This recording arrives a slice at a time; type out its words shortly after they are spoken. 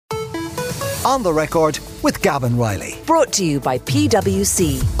On the Record with Gavan Riley. Brought to you by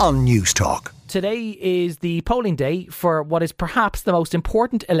PwC on News Talk. Today is the polling day for what is perhaps the most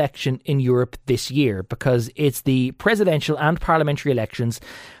important election in Europe this year, because it's the presidential and parliamentary elections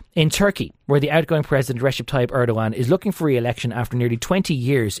in Turkey, where the outgoing president Recep Tayyip Erdogan is looking for re-election after nearly 20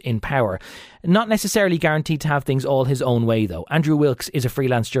 years in power. Not necessarily guaranteed to have things all his own way, though. Andrew Wilks is a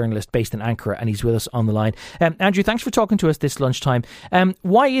freelance journalist based in Ankara, and he's with us on the line. Andrew, thanks for talking to us this lunchtime.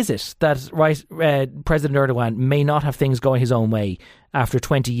 Why is it that President Erdogan may not have things going his own way after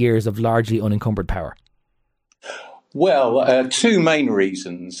 20 years of largely unencumbered power? Well, two main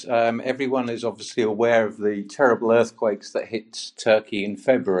reasons. Everyone is obviously aware of the terrible earthquakes that hit Turkey in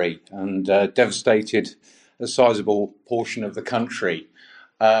February and devastated a sizable portion of the country.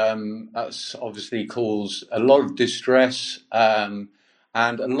 That's obviously caused a lot of distress, and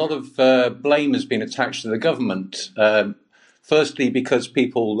a lot of blame has been attached to the government. Firstly, because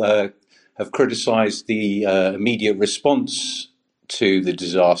people have criticised the immediate response to the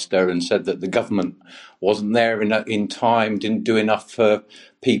disaster and said that the government wasn't there in time, didn't do enough for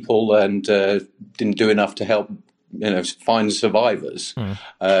people, and didn't do enough to help, find survivors,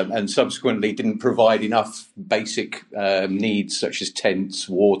 and subsequently didn't provide enough basic needs such as tents,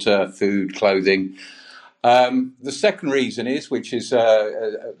 water, food, clothing. The second reason is, which is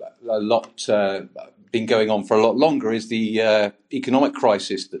a lot been going on for a lot longer, is the economic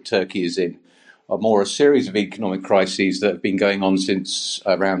crisis that Turkey is in. A series of economic crises that have been going on since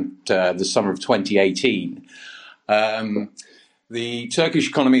around the summer of 2018. The Turkish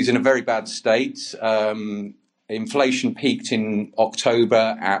economy is in a very bad state. Inflation peaked in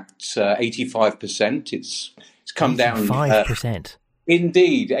October at 85%. It's come down 5%.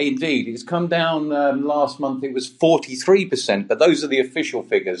 Indeed. It's come down. Last month it was 43%, but those are the official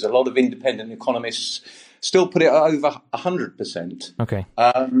figures. A lot of independent economists still put it at over 100%. Okay.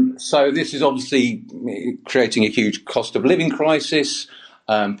 So this is obviously creating a huge cost of living crisis.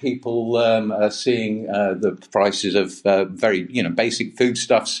 People are seeing the prices of very, basic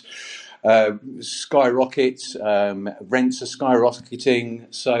foodstuffs skyrocket. Rents are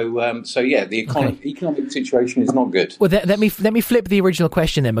skyrocketing. So yeah, the economic situation is not good. Well, let me flip the original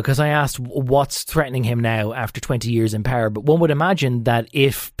question then, because I asked what's threatening him now after 20 years in power. But one would imagine that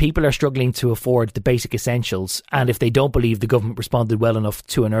if people are struggling to afford the basic essentials, and if they don't believe the government responded well enough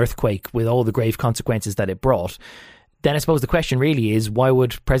to an earthquake with all the grave consequences that it brought, then I suppose the question really is, why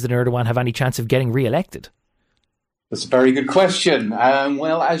would President Erdogan have any chance of getting re-elected? That's a very good question.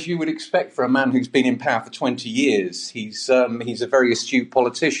 Well, as you would expect for a man who's been in power for 20 years, he's a very astute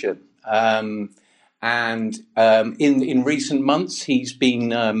politician. And in recent months, he's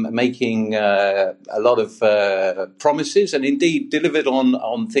been making a lot of promises, and indeed delivered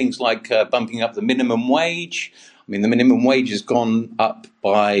on things like bumping up the minimum wage. I mean, the minimum wage has gone up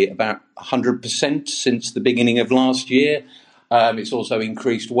by about 100% since the beginning of last year. It's also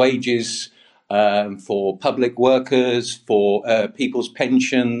increased wages for public workers, for people's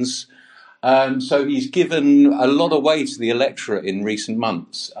pensions. So he's given a lot away to the electorate in recent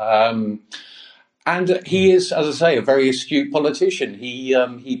months. And he is, as I say, a very astute politician.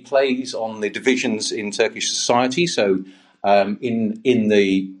 He plays on the divisions in Turkish society. So in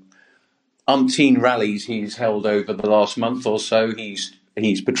the umpteen rallies he's held over the last month or so, he's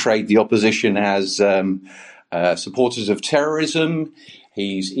portrayed the opposition as supporters of terrorism.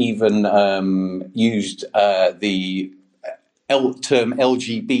 He's even used the term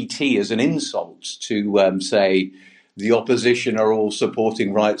LGBT as an insult to say the opposition are all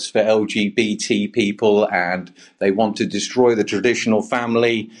supporting rights for LGBT people and they want to destroy the traditional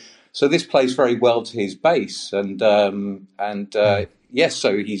family. So this plays very well to his base, yes,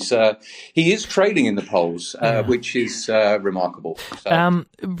 so he is trading in the polls, which is remarkable. So.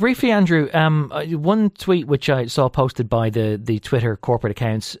 Briefly, Andrew, one tweet which I saw posted by the Twitter corporate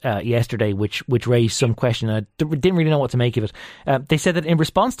accounts yesterday, which raised some question. I didn't really know what to make of it. They said that in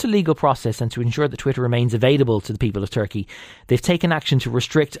response to legal process and to ensure that Twitter remains available to the people of Turkey, they've taken action to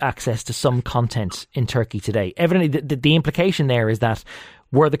restrict access to some content in Turkey today. Evidently, the implication there is that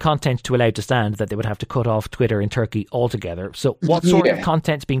were the content to allow to stand, that they would have to cut off Twitter in Turkey altogether. So what sort of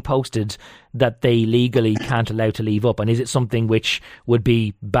content's being posted that they legally can't allow to leave up? And is it something which would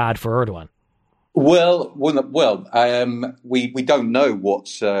be bad for Erdogan? Well, we don't know what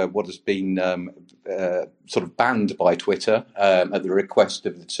has been sort of banned by Twitter at the request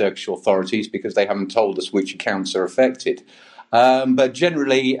of the Turkish authorities, because they haven't told us which accounts are affected. But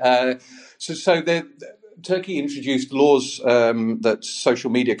generally, Turkey introduced laws that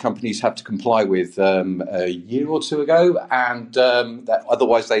social media companies have to comply with a year or two ago, and that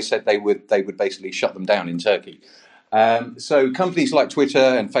otherwise they said they would basically shut them down in Turkey. So companies like Twitter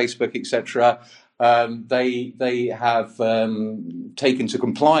and Facebook, etc., they have taken to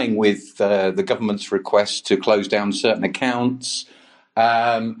complying with the government's request to close down certain accounts,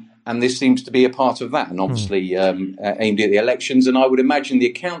 and this seems to be a part of that, and obviously aimed at the elections. And I would imagine the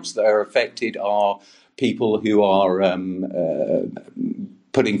accounts that are affected are people who are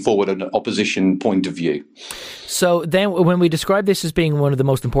putting forward an opposition point of view. So then when we describe this as being one of the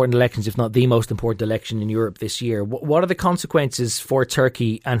most important elections, if not the most important election in Europe this year, what are the consequences for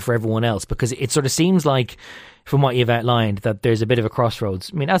Turkey and for everyone else? Because it sort of seems like, from what you've outlined, that there's a bit of a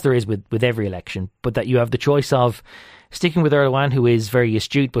crossroads. I mean, as there is with every election, but that you have the choice of sticking with Erdogan, who is very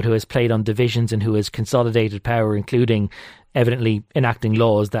astute, but who has played on divisions and who has consolidated power, including evidently enacting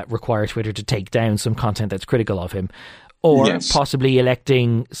laws that require Twitter to take down some content that's critical of him. Or possibly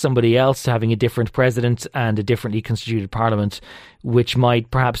electing somebody else, having a different president and a differently constituted parliament, which might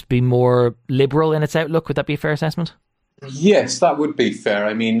perhaps be more liberal in its outlook. Would that be a fair assessment? Yes, that would be fair.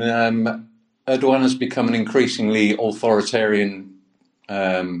 I mean, Erdogan has become an increasingly authoritarian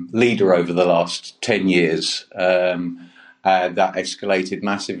leader over the last 10 years. That escalated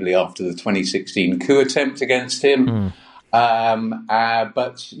massively after the 2016 coup attempt against him.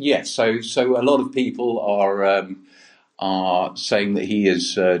 But yes, so a lot of people are saying that he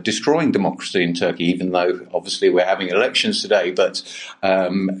is destroying democracy in Turkey, even though obviously we're having elections today, but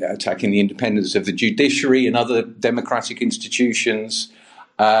attacking the independence of the judiciary and other democratic institutions.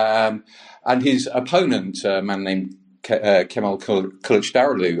 And his opponent, a man named Kemal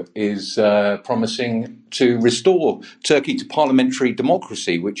Kılıçdaroğlu, is promising to restore Turkey to parliamentary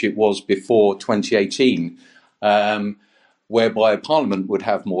democracy, which it was before 2018. Whereby Parliament would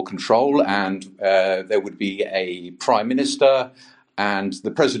have more control, and there would be a Prime Minister, and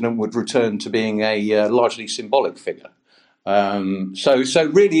the President would return to being a largely symbolic figure. So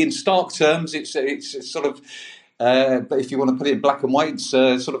really, in stark terms, it's sort of, but if you want to put it in black and white, it's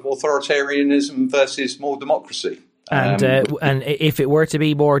sort of authoritarianism versus more democracy. And if it were to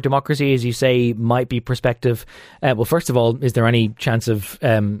be more democracy, as you say, might be perspective. Well, first of all, is there any chance of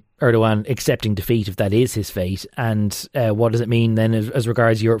Erdogan accepting defeat if that is his fate? And what does it mean then as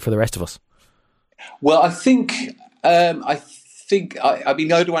regards Europe for the rest of us? Well, I think Erdogan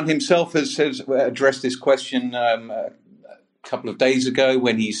himself has addressed this question a couple of days ago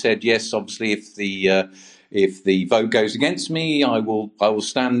when he said, yes, obviously, if the vote goes against me, I will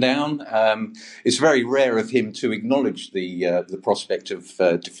stand down. It's very rare of him to acknowledge the prospect of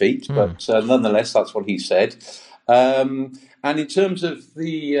defeat, but nonetheless, that's what he said. And in terms of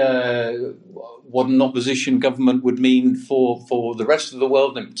what an opposition government would mean for the rest of the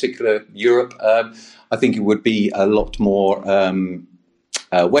world, in particular Europe, I think it would be a lot more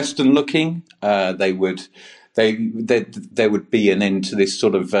Western looking. There would be an end to this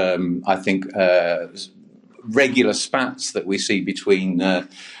sort of regular spats that we see between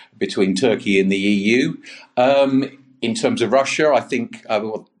Turkey and the EU. In terms of Russia, I think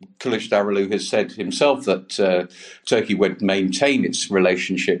Kılıçdaroğlu has said himself that Turkey would maintain its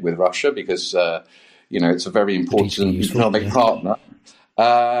relationship with Russia because it's a very important economic partner.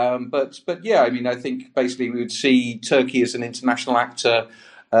 But yeah, I mean, I think basically we would see Turkey as an international actor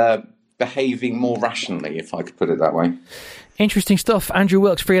behaving more rationally, if I could put it that way. Interesting stuff. Andrew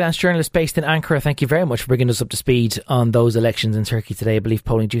Wilks, freelance journalist based in Ankara, thank you very much for bringing us up to speed on those elections in Turkey today. I believe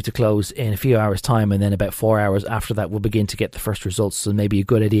polling due to close in a few hours' time, and then about 4 hours after that we'll begin to get the first results. So maybe a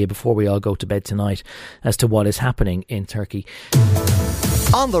good idea before we all go to bed tonight as to what is happening in Turkey.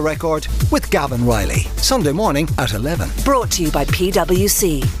 On the Record with Gavan Riley, Sunday morning at 11. Brought to you by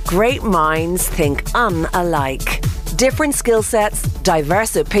PwC. Great minds think unalike. Different skill sets,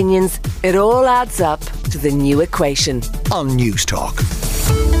 diverse opinions, it all adds up to the new equation. On News Talk.